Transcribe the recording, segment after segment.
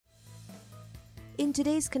In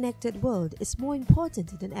today's connected world, it's more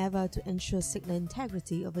important than ever to ensure signal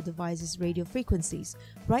integrity of a device's radio frequencies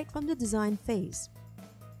right from the design phase.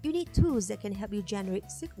 You need tools that can help you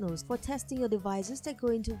generate signals for testing your devices that go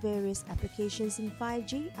into various applications in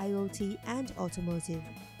 5G, IoT, and automotive.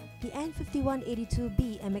 The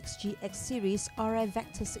N5182B MXA X Series RF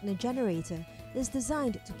Vector Signal Generator is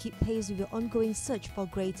designed to keep pace with your ongoing search for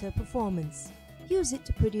greater performance. Use it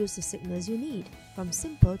to produce the signals you need, from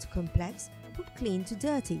simple to complex, from clean to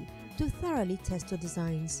dirty, to thoroughly test your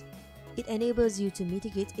designs. It enables you to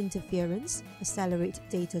mitigate interference, accelerate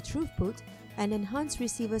data throughput, and enhance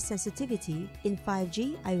receiver sensitivity in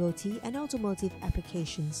 5G, IoT, and automotive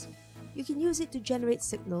applications. You can use it to generate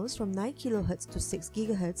signals from 9 kHz to 6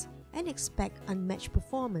 GHz and expect unmatched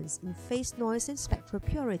performance in phase noise and spectral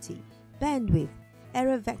purity, bandwidth,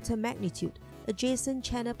 error vector magnitude, adjacent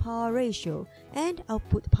channel power ratio, and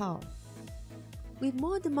output power. With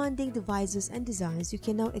more demanding devices and designs, you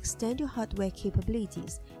can now extend your hardware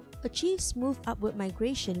capabilities. Achieve smooth upward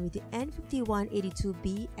migration with the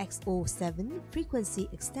N5182B MXA frequency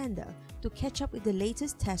extender to catch up with the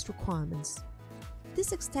latest test requirements.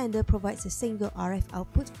 This extender provides a single RF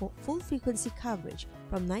output for full frequency coverage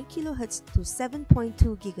from 9 kHz to 7.2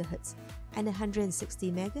 GHz and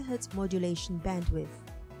 160 MHz modulation bandwidth.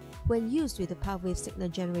 When used with the PowerWave Signal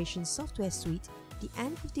Generation software suite, the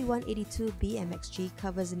N5182B MXA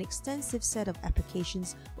covers an extensive set of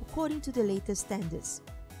applications according to the latest standards.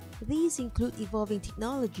 These include evolving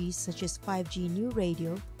technologies such as 5G New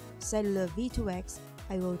Radio, Cellular V2X,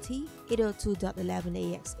 IoT,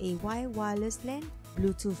 802.11ax-AY wireless LAN,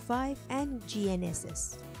 Bluetooth 5, and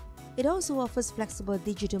GNSS. It also offers flexible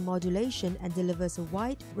digital modulation and delivers a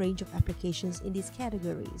wide range of applications in these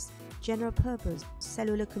categories: general purpose,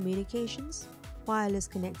 cellular communications, wireless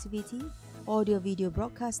connectivity, audio-video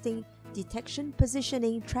broadcasting, detection,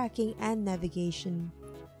 positioning, tracking, and navigation.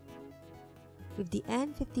 With the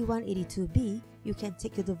N5182B, you can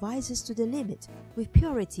take your devices to the limit with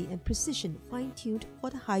purity and precision fine-tuned for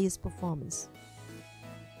the highest performance.